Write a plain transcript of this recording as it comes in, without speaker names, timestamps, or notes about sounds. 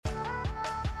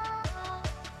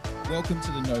Welcome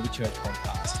to the Novachurch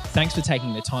podcast. Thanks for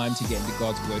taking the time to get into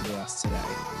God's Word with us today.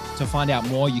 To find out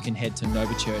more, you can head to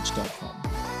novachurch.com.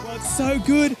 Well, it's so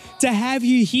good to have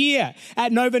you here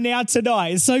at Nova Now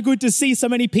tonight. It's so good to see so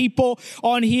many people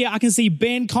on here. I can see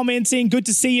Ben commenting. Good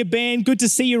to see you, Ben. Good to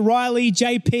see you, Riley,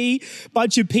 JP.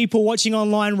 Bunch of people watching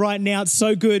online right now. It's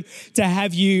so good to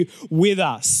have you with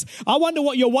us. I wonder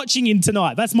what you're watching in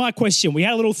tonight. That's my question. We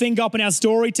had a little thing up in our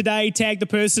story today. Tag the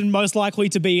person most likely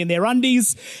to be in their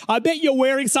undies. I bet you're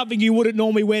wearing something you wouldn't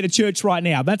normally wear to church right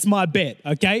now. That's my bet,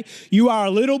 okay? You are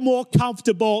a little more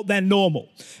comfortable than normal.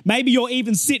 Maybe you're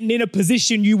even sitting in a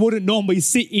position you wouldn't normally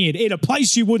sit in a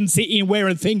place you wouldn't sit in,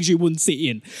 wearing things you wouldn't sit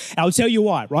in. And I'll tell you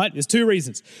why, right? There's two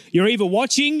reasons. You're either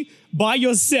watching by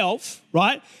yourself,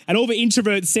 right? And all the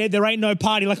introverts said there ain't no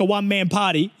party like a one-man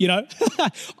party, you know?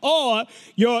 Or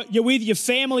you're with your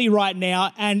family right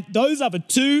now, and those are the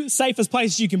two safest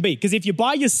places you can be. Because if you're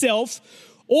by yourself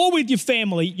or with your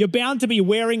family, you're bound to be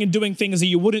wearing and doing things that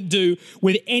you wouldn't do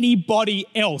with anybody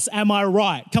else. Am I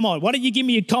right? Come on, why don't you give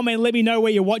me a comment and let me know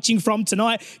where you're watching from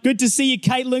tonight. Good to see you,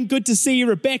 Caitlin. Good to see you,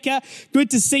 Rebecca. Good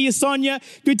to see you, Sonia.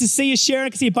 Good to see you, Sharon. I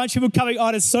can see a bunch of people coming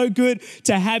on. It's so good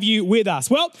to have you with us.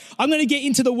 Well, I'm going to get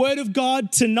into the Word of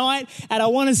God tonight, and I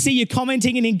want to see you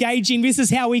commenting and engaging. This is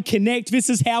how we connect. This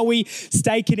is how we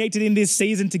stay connected in this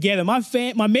season together.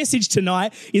 My message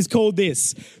tonight is called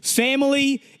this: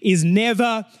 Family is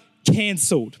never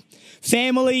cancelled.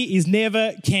 Family is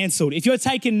never cancelled. If you're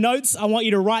taking notes, I want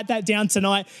you to write that down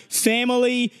tonight.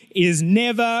 Family is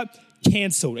never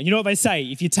cancelled. And you know what they say?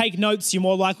 If you take notes, you're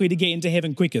more likely to get into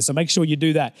heaven quicker. So make sure you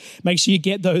do that. Make sure you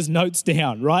get those notes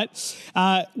down, right?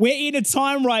 We're in a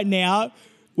time right now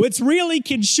where it's really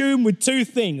consumed with two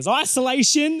things: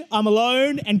 isolation, I'm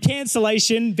alone, and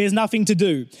cancellation, there's nothing to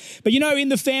do. But you know, in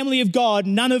the family of God,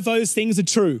 none of those things are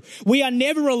true. We are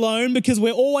never alone because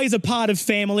we're always a part of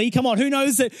family. Come on, who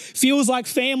knows that feels like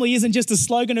family isn't just a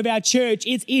slogan of our church,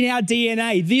 it's in our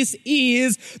DNA. This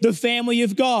is the family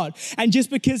of God. And just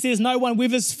because there's no one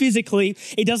with us physically,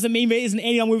 it doesn't mean there isn't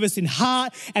anyone with us in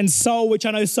heart and soul, which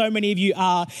I know so many of you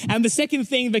are. And the second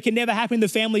thing that can never happen in the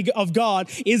family of God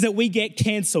is that we get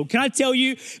cancelled. Can I tell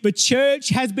you, the church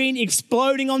has been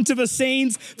exploding onto the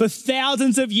scenes for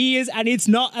thousands of years, and it's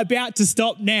not about to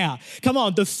stop now. Come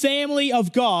on, the family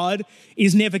of God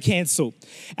is never cancelled.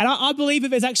 And I believe that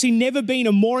there's actually never been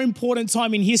a more important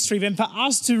time in history than for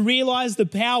us to realize the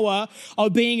power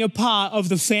of being a part of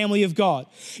the family of God.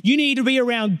 You need to be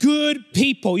around good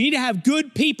people. You need to have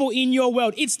good people in your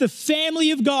world. It's the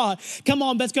family of God, come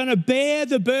on, that's going to bear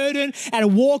the burden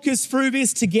and walk us through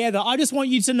this together. I just want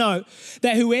you to know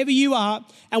that whoever you are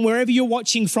and wherever you're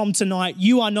watching from tonight,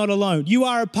 you are not alone. You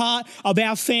are a part of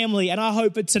our family, and I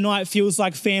hope that tonight feels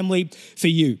like family for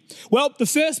you. Well, the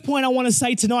first point I want to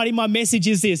say tonight in my message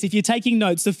is this. If you're taking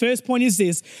notes, the first point is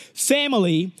this: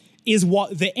 family is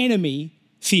what the enemy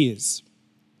fears.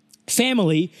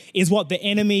 Family is what the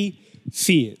enemy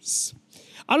fears.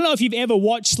 I don't know if you've ever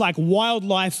watched like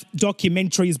wildlife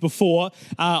documentaries before.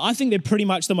 I think they're pretty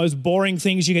much the most boring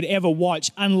things you could ever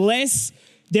watch, unless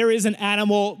there is an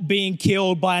animal being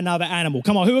killed by another animal.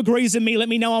 Come on, who agrees with me? Let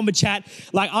me know on the chat.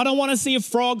 Like, I don't want to see a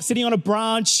frog sitting on a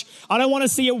branch. I don't want to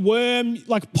see a worm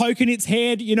like poking its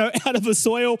head, you know, out of the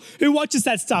soil. Who watches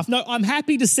that stuff? No, I'm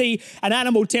happy to see an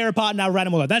animal tear apart another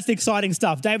animal. That's the exciting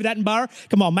stuff. David Attenborough,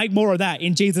 come on, make more of that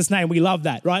in Jesus' name. We love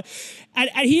that, right? And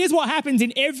here's what happens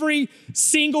in every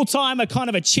single time a kind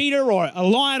of a cheetah or a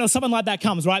lion or something like that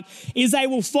comes, right, is they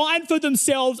will find for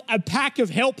themselves a pack of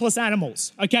helpless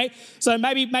animals, okay? So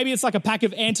maybe it's like a pack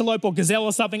of antelope or gazelle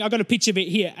or something. I've got a picture of it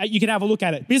here. You can have a look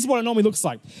at it. This is what it normally looks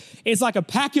like. It's like a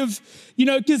pack of, you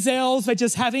know, gazelles. They're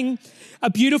just having a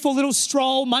beautiful little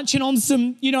stroll, munching on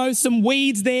some, you know, some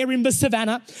weeds there in the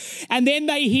savannah. And then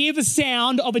they hear the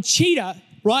sound of a cheetah,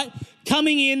 right,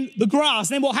 coming in the grass.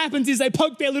 And then what happens is they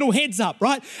poke their little heads up,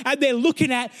 right? And they're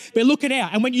looking out.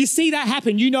 And when you see that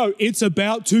happen, you know it's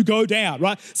about to go down,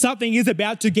 right? Something is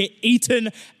about to get eaten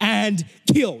and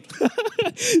killed.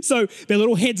 So their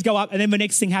little heads go up, and then the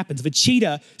next thing happens. The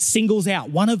cheetah singles out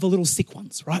one of the little sick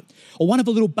ones, right? Or one of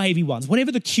the little baby ones,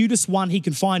 whatever the cutest one he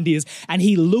can find is, and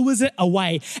he lures it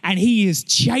away, and he is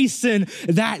chasing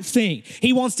that thing.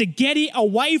 He wants to get it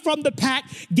away from the pack,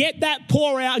 get that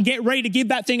paw out, and get ready to give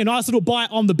that thing a nice little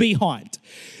bite on the behind.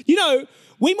 You know,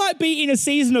 we might be in a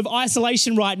season of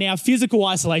isolation right now, physical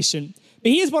isolation,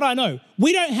 but here's what I know.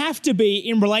 We don't have to be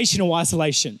in relational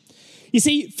isolation. You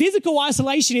see, physical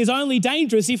isolation is only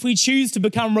dangerous if we choose to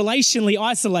become relationally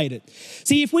isolated.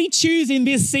 See, if we choose in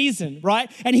this season,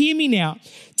 right, and hear me now,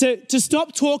 to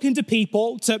stop talking to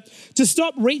people, to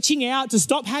stop reaching out, to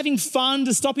stop having fun,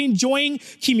 to stop enjoying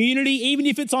community, even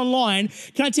if it's online.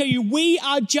 Can I tell you, we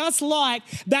are just like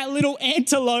that little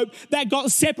antelope that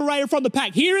got separated from the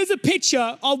pack. Here is a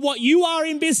picture of what you are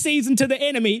in this season to the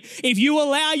enemy if you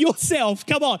allow yourself,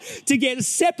 come on, to get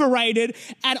separated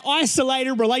and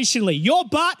isolated relationally. Your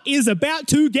butt is about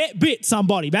to get bit,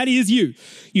 somebody. That is you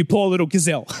poor little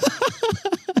gazelle.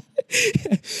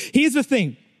 Here's the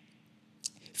thing.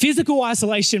 Physical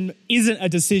isolation isn't a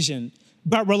decision,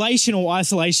 but relational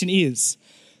isolation is.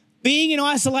 Being in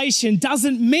isolation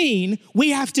doesn't mean we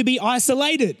have to be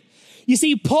isolated. You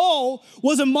see, Paul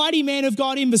was a mighty man of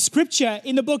God in the scripture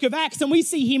in the book of Acts, and we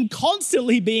see him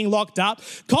constantly being locked up,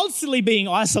 constantly being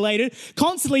isolated,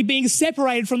 constantly being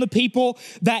separated from the people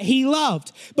that he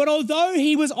loved. But although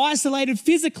he was isolated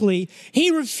physically,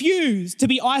 he refused to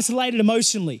be isolated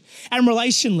emotionally and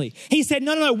relationally. He said,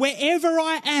 no, wherever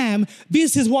I am,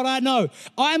 this is what I know.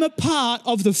 I'm a part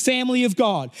of the family of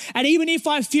God. And even if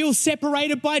I feel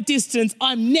separated by distance,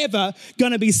 I'm never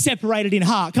going to be separated in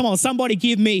heart. Come on, somebody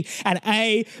give me an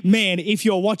amen if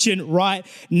you're watching right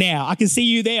now. I can see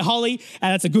you there, Holly,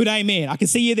 and that's a good amen. I can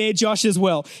see you there, Josh, as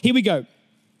well. Here we go.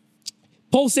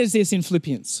 Paul says this in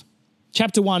Philippians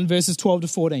chapter 1, verses 12 to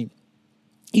 14.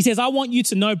 He says, I want you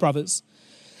to know, brothers,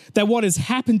 that what has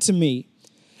happened to me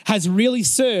has really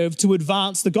served to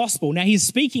advance the gospel. Now, he's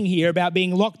speaking here about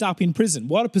being locked up in prison.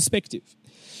 What a perspective.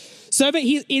 So that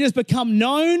it has become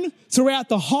known throughout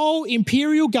the whole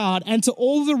imperial guard and to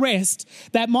all the rest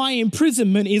that my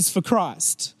imprisonment is for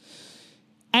Christ.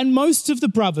 And most of the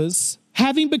brothers,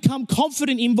 having become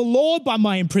confident in the Lord by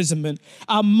my imprisonment,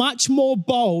 are much more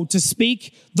bold to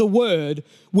speak the word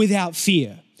without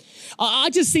fear. I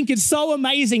just think it's so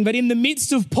amazing that in the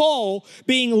midst of Paul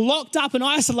being locked up and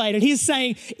isolated, he's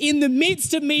saying, in the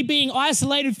midst of me being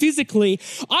isolated physically,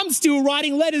 I'm still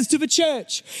writing letters to the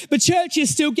church. The church is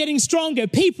still getting stronger.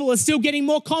 People are still getting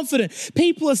more confident.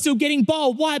 People are still getting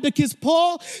bold. Why? Because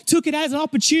Paul took it as an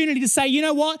opportunity to say, you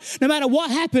know what? No matter what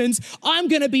happens, I'm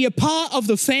going to be a part of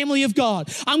the family of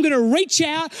God. I'm going to reach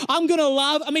out. I'm going to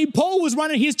love. Paul was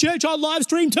running his church on live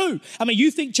stream too. You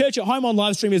think church at home on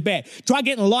live stream is bad. Try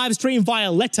getting a live stream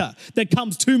via letter that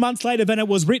comes 2 months later than it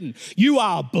was written. You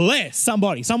are blessed.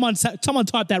 Someone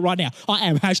type that right now. I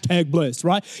am #blessed,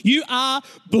 right? You are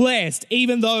blessed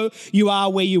even though you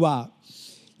are where you are.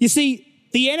 You see,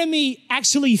 the enemy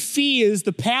actually fears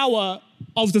the power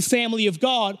of the family of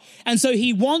God. And so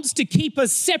he wants to keep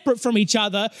us separate from each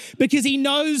other because he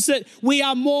knows that we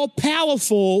are more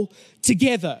powerful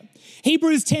together.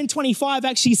 Hebrews 10:25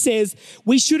 actually says,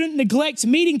 we shouldn't neglect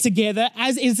meeting together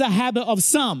as is the habit of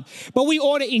some, but we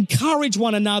ought to encourage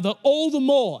one another all the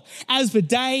more as the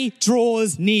day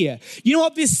draws near. You know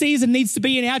what this season needs to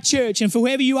be in our church, and for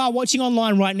whoever you are watching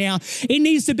online right now, it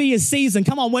needs to be a season,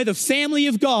 come on, where the family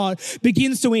of God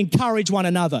begins to encourage one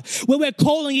another, where we're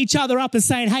calling each other up and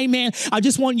saying, hey man, I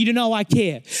just want you to know I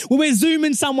care. Where we're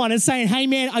zooming someone and saying, hey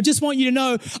man, I just want you to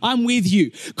know I'm with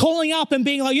you. Calling up and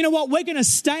being like, you know what, we're going to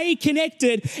stay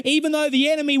connected, even though the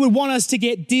enemy would want us to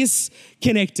get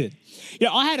disconnected. You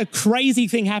know, I had a crazy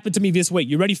thing happen to me this week.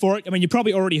 You ready for it? You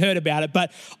probably already heard about it,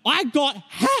 but I got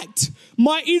hacked.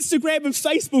 My Instagram and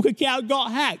Facebook account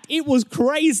got hacked. It was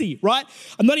crazy, right?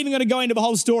 I'm not even going to go into the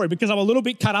whole story because I'm a little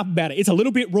bit cut up about it. It's a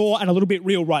little bit raw and a little bit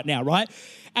real right now, right?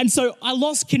 And so I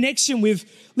lost connection with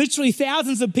literally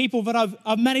thousands of people that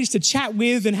I've managed to chat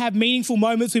with and have meaningful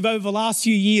moments with over the last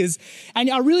few years. And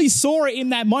I really saw it in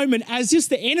that moment as just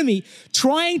the enemy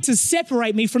trying to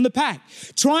separate me from the pack,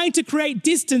 trying to create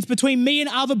distance between me and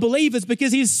other believers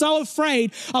because he's so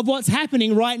afraid of what's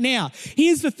happening right now.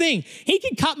 Here's the thing. He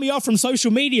can cut me off from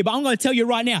social media, but I'm going to tell you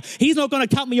right now, he's not going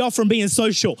to cut me off from being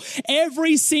social.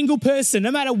 Every single person,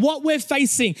 no matter what we're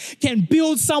facing, can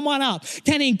build someone up,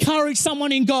 can encourage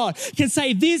someone in God, can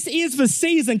say, this is the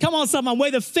season, come on someone, where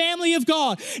the family of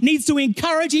God needs to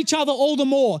encourage each other all the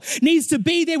more, needs to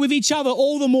be there with each other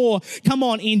all the more. Come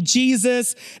on, in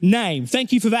Jesus' name.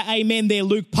 Thank you for that amen there,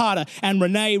 Luke Parter and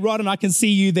Renee Rodden. I can see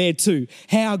you there too.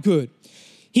 How good.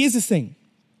 Here's the thing.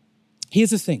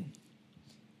 This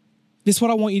is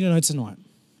what I want you to know tonight.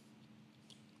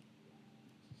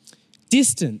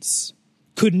 Distance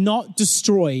could not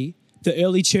destroy the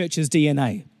early church's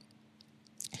DNA.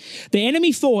 The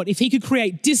enemy thought if he could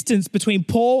create distance between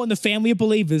Paul and the family of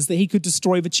believers that he could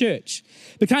destroy the church.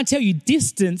 But can I tell you,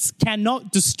 distance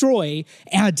cannot destroy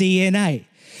our DNA.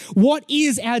 What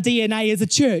is our DNA as a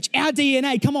church? Our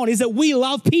DNA, come on, is that we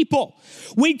love people.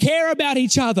 We care about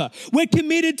each other. We're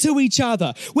committed to each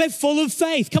other. We're full of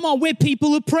faith. Come on, we're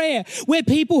people of prayer. We're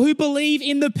people who believe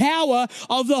in the power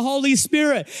of the Holy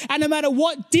Spirit. And no matter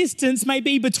what distance may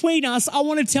be between us, I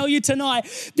want to tell you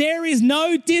tonight, there is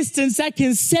no distance that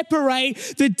can separate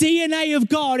the DNA of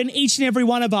God in each and every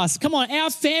one of us. Come on, our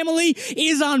family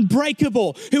is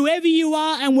unbreakable. Whoever you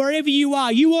are and wherever you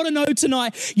are, you ought to know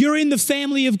tonight you're in the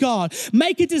family of God.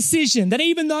 Make a decision that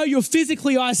even though you're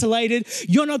physically isolated,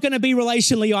 you're not going to be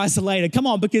relationally isolated. Come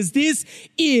on, because this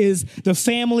is the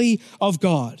family of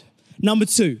God. Number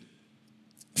 2,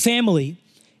 family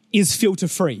is filter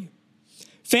free.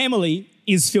 Family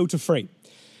is filter free.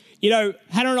 You know,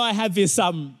 Hannah and I have this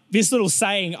little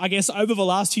saying, I guess over the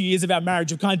last few years of our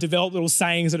marriage, we've kind of developed little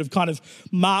sayings that have kind of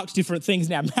marked different things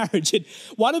in our marriage. And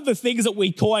one of the things that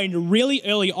we coined really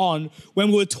early on when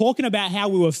we were talking about how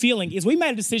we were feeling is we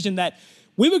made a decision that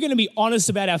we were going to be honest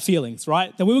about our feelings,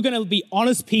 right? That we were going to be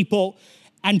honest people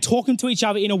and talking to each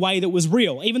other in a way that was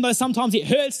real. Even though sometimes it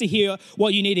hurts to hear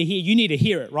what you need to hear, you need to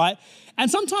hear it, right?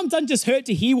 And sometimes it doesn't just hurt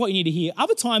to hear what you need to hear.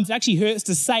 Other times it actually hurts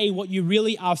to say what you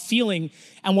really are feeling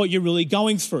and what you're really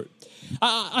going through.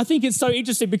 I think it's so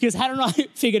interesting because Hannah and I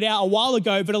figured out a while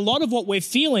ago, but a lot of what we're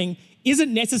feeling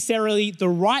isn't necessarily the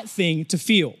right thing to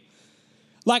feel.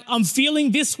 Like, I'm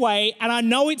feeling this way and I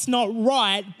know it's not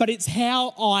right, but it's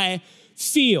how I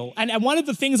feel. And one of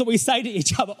the things that we say to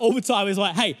each other all the time is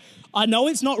like, hey, I know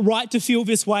it's not right to feel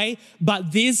this way,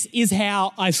 but this is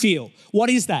how I feel. What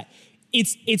is that?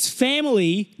 It's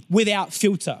family without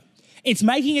filter. It's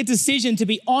making a decision to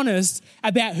be honest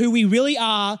about who we really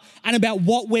are and about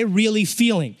what we're really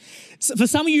feeling. So for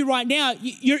some of you right now,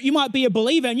 you might be a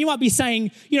believer and you might be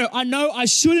saying, you know I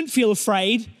shouldn't feel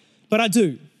afraid, but I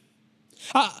do.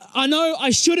 I know I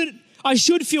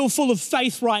should feel full of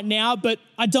faith right now, but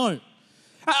I don't.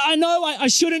 I know I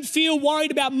shouldn't feel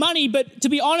worried about money, but to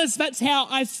be honest, that's how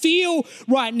I feel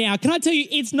right now. Can I tell you,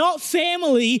 it's not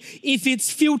family if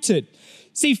it's filtered.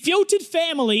 See, filtered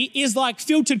family is like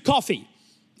filtered coffee.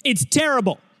 It's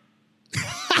terrible.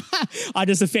 I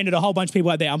just offended a whole bunch of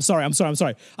people out there. I'm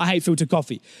sorry. I hate filtered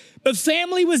coffee. But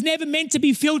family was never meant to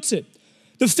be filtered.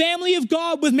 The family of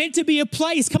God was meant to be a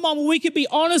place, come on, where we could be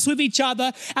honest with each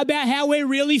other about how we're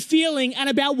really feeling and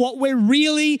about what we're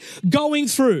really going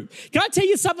through. Can I tell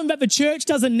you something that the church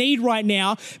doesn't need right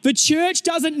now? The church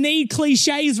doesn't need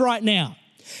cliches right now.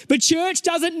 The church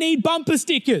doesn't need bumper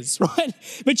stickers, right?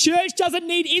 The church doesn't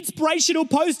need inspirational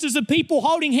posters of people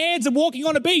holding hands and walking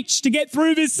on a beach to get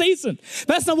through this season.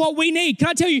 That's not what we need. Can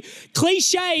I tell you,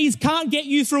 cliches can't get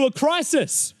you through a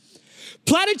crisis.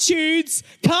 Platitudes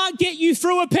can't get you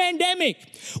through a pandemic.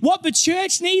 What the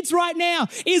church needs right now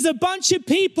is a bunch of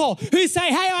people who say,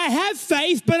 hey, I have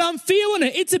faith, but I'm feeling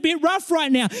it. It's a bit rough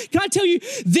right now. Can I tell you,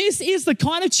 this is the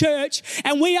kind of church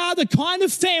and we are the kind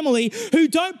of family who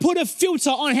don't put a filter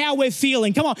on how we're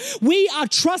feeling. Come on. We are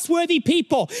trustworthy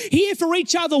people here for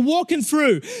each other walking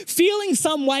through. Feeling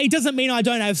some way doesn't mean I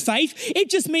don't have faith. It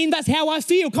just means that's how I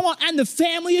feel. Come on. And the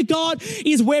family of God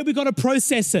is where we've got to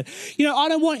process it. You know, I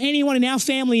don't want anyone in our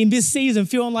family in this season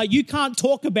feeling like you can't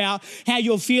talk about how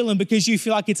you're feeling because you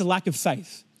feel like it's a lack of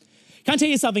faith. Can I tell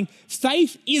you something?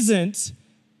 Faith isn't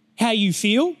how you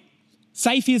feel.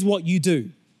 Faith is what you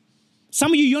do.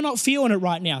 Some of you, you're not feeling it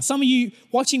right now. Some of you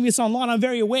watching this online, I'm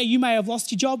very aware you may have lost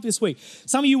your job this week.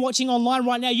 Some of you watching online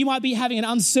right now, you might be having an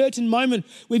uncertain moment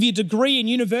with your degree in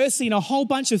university and a whole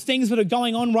bunch of things that are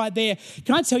going on right there.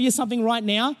 Can I tell you something right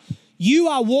now? You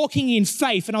are walking in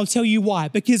faith, and I'll tell you why.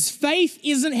 Because faith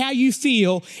isn't how you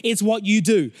feel, it's what you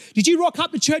do. Did you rock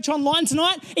up to church online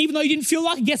tonight, even though you didn't feel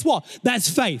like it? Guess what? That's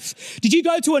faith. Did you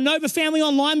go to a Nova family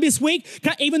online this week,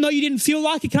 even though you didn't feel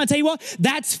like it? Can I tell you what?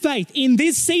 That's faith. In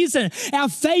this season, our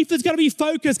faith is going to be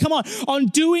focused, on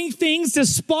doing things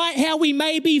despite how we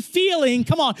may be feeling,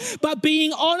 but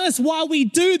being honest while we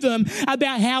do them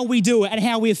about how we do it and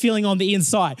how we're feeling on the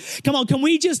inside. Can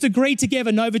we just agree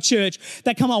together, Nova Church,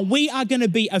 that we are going to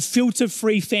be a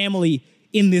filter-free family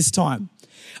in this time.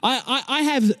 I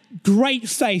have great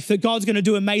faith that God's going to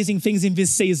do amazing things in this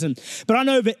season. But I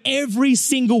know that every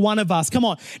single one of us,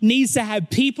 needs to have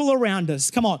people around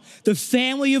us, the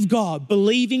family of God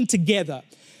believing together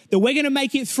that we're going to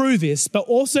make it through this, but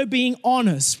also being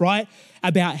honest, right,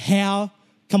 about how,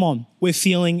 we're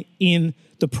feeling in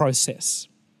the process.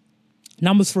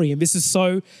 Number 3, and this is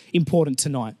so important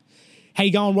tonight. How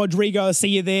you going, Rodrigo? I see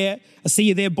you there. I see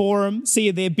you there, Borum. See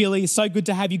you there, Billy. So good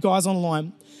to have you guys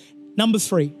online. Number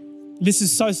 3, this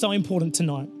is so important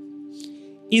tonight,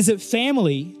 is that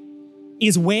family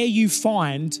is where you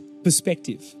find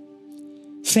perspective.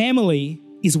 Family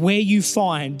is where you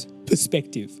find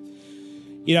perspective.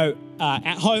 You know,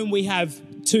 at home we have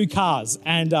 2 cars,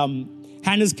 and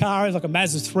Hannah's car is like a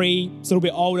Mazda 3. It's a little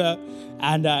bit older,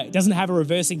 and it doesn't have a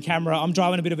reversing camera. I'm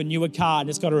driving a bit of a newer car, and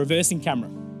it's got a reversing camera.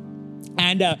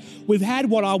 And we've had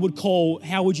what I would call,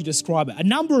 how would you describe it? A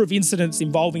number of incidents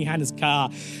involving Hannah's car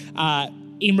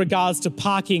in regards to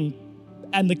parking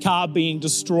and the car being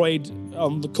destroyed,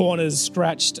 the corners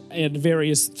scratched and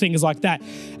various things like that.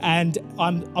 And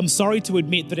I'm sorry to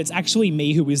admit that it's actually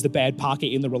me who is the bad parker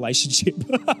in the relationship.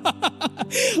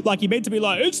 Like, you're meant to be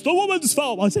like, it's the woman's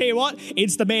fault. I'll tell you what,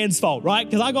 it's the man's fault, right?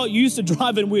 Because I got used to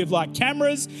driving with like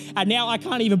cameras, and now I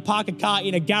can't even park a car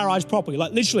in a garage properly.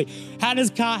 Like, literally, Hannah's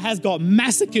car has got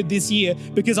massacred this year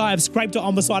because I have scraped it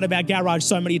on the side of our garage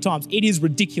so many times. It is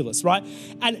ridiculous, right?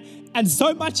 And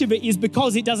so much of it is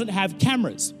because it doesn't have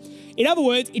cameras. In other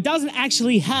words, it doesn't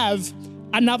actually have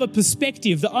another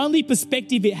perspective. The only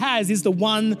perspective it has is the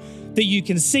one that you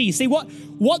can see. See, what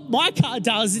my car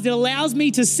does is it allows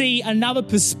me to see another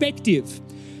perspective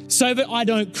so that I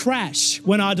don't crash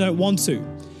when I don't want to.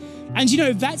 And you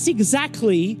know, that's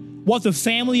exactly what the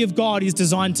family of God is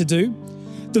designed to do.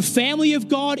 The family of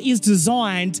God is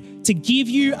designed to give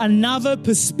you another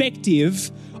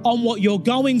perspective on what you're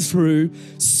going through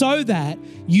so that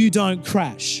you don't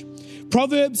crash.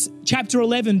 Proverbs chapter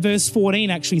 11, verse 14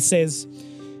 actually says,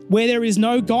 where there is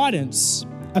no guidance,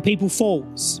 a people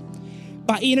falls.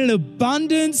 But in an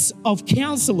abundance of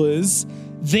counselors,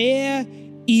 there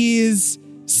is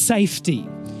safety.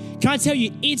 Can I tell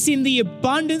you, it's in the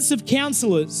abundance of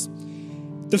counselors,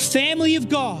 the family of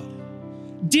God,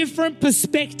 different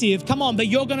perspective, come on, but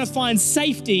you're going to find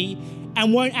safety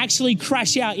and won't actually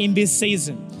crash out in this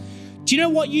season. Do you know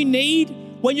what you need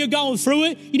when you're going through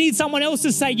it? You need someone else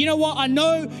to say, you know what, I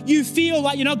know you feel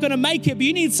like you're not going to make it, but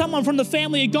you need someone from the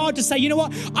family of God to say, you know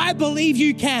what, I believe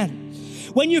you can.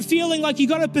 When you're feeling like you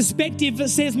got a perspective that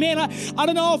says, man, I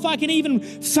don't know if I can even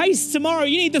face tomorrow,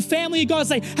 you need the family of God to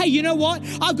say, hey, you know what?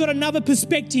 I've got another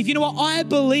perspective. You know what? I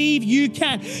believe you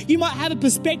can. You might have a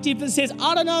perspective that says,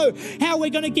 I don't know how we're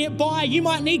going to get by. You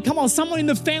might need, come on, someone in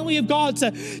the family of God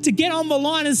to get on the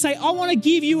line and say, I want to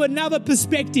give you another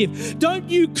perspective. Don't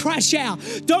you crash out.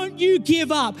 Don't you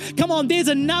give up. Come on, there's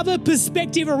another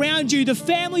perspective around you. The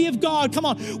family of God, come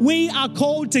on, we are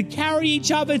called to carry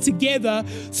each other together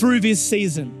through this season.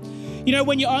 You know,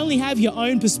 when you only have your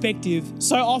own perspective,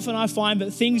 so often I find that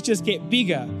things just get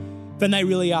bigger than they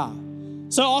really are.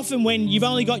 So often when you've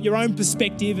only got your own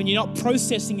perspective and you're not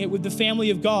processing it with the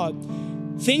family of God,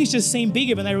 things just seem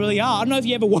bigger than they really are. I don't know if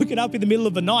you ever woken up in the middle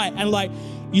of the night and like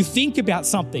you think about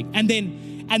something and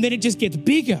then it just gets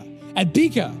bigger and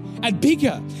bigger and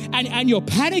bigger and you're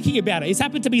panicking about it. It's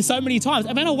happened to me so many times.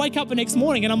 And then I wake up the next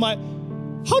morning and I'm like,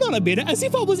 hold on a minute, as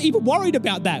if I was even worried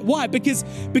about that. Why?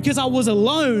 Because I was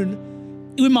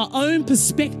alone with my own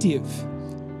perspective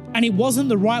and it wasn't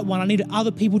the right one. I needed other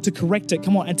people to correct it,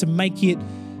 come on, and to make it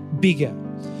bigger.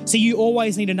 See, you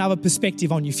always need another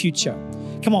perspective on your future.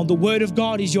 Come on, the word of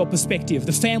God is your perspective.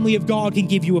 The family of God can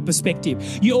give you a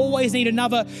perspective. You always need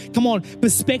another, come on,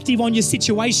 perspective on your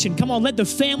situation. Come on, let the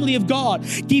family of God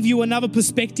give you another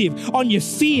perspective on your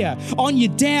fear, on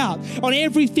your doubt, on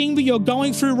everything that you're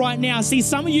going through right now. See,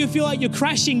 some of you feel like you're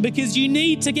crashing because you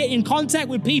need to get in contact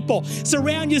with people.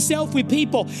 Surround yourself with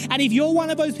people. And if you're one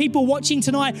of those people watching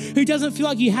tonight who doesn't feel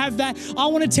like you have that, I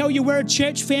want to tell you we're a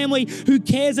church family who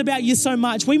cares about you so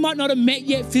much. We might not have met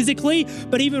yet physically,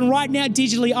 but even right now,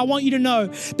 digitally, I want you to know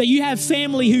that you have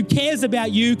family who cares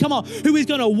about you. Come on, who is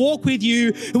going to walk with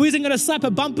you, who isn't going to slap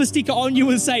a bumper sticker on you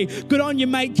and say, good on you,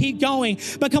 mate, keep going.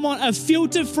 But come on, a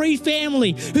filter-free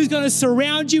family who's going to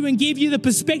surround you and give you the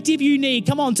perspective you need,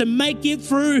 come on, to make it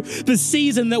through the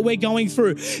season that we're going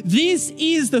through. This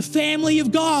is the family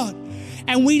of God.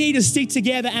 And we need to stick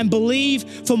together and believe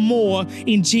for more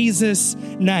in Jesus'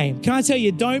 name. Can I tell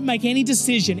you, don't make any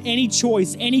decision, any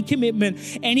choice, any commitment,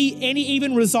 any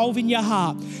even resolve in your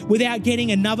heart without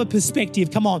getting another perspective,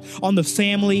 come on the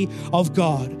family of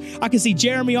God. I can see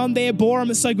Jeremy on there. Boram,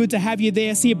 it's so good to have you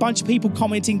there. I see a bunch of people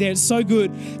commenting there. It's so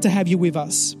good to have you with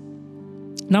us.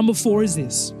 Number 4 is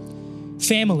this.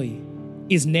 Family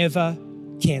is never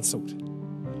cancelled.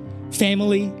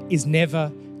 Family is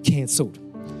never cancelled.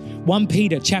 1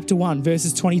 Peter chapter 1,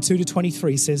 verses 22 to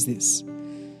 23 says this.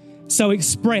 So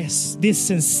express this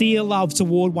sincere love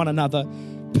toward one another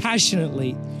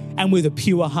passionately and with a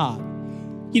pure heart.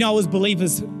 You know, as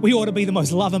believers, we ought to be the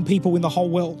most loving people in the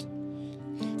whole world.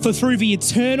 For through the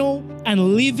eternal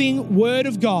and living word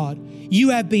of God, you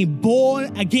have been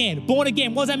born again. Born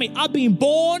again, what does that mean? I've been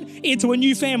born into a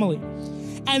new family.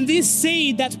 And this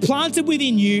seed that's planted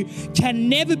within you can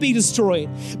never be destroyed,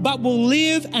 but will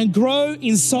live and grow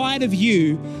inside of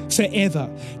you forever.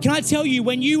 Can I tell you,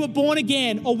 when you were born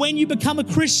again or when you become a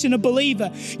Christian, a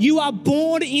believer, you are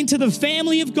born into the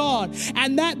family of God.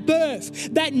 And that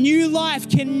birth, that new life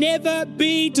can never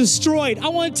be destroyed. I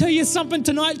want to tell you something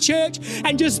tonight, church,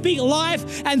 and just speak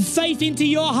life and faith into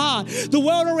your heart. The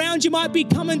world around you might be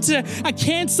coming to a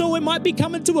cancel. It might be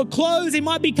coming to a close. It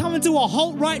might be coming to a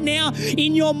halt right now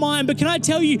in your mind. But can I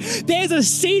tell you, there's a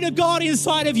seed of God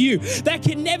inside of you that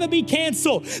can never be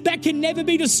canceled, that can never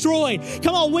be destroyed.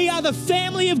 Come on, we are the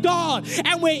family of God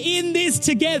and we're in this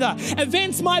together.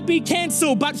 Events might be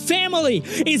canceled, but family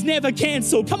is never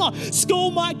canceled. Come on,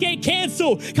 school might get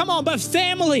canceled. Come on, but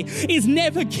family is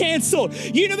never canceled.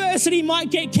 University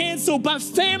might get canceled, but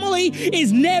family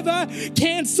is never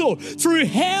canceled. Through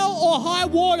hell or high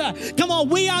water, come on,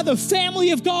 we are the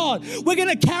family of God. We're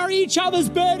going to carry each other's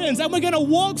burdens and we're going to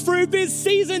walk through this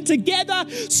season together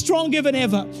stronger than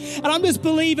ever. And I'm just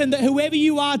believing that whoever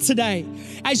you are today,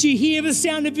 as you hear the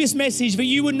sound of this message, that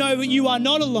you would know that you are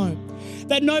not alone.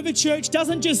 That Nova Church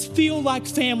doesn't just feel like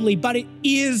family, but it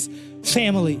is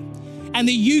family. And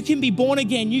that you can be born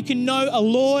again. You can know a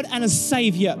Lord and a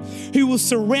Savior who will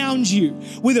surround you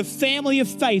with a family of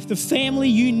faith, the family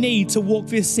you need to walk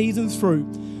this season through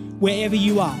wherever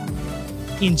you are.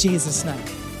 In Jesus' name.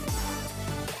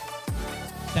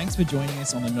 Thanks for joining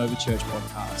us on the Nova Church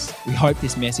podcast. We hope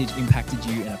this message impacted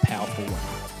you in a powerful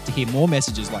way. To hear more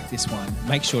messages like this one,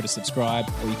 make sure to subscribe,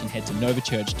 or you can head to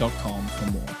novachurch.com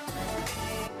for more.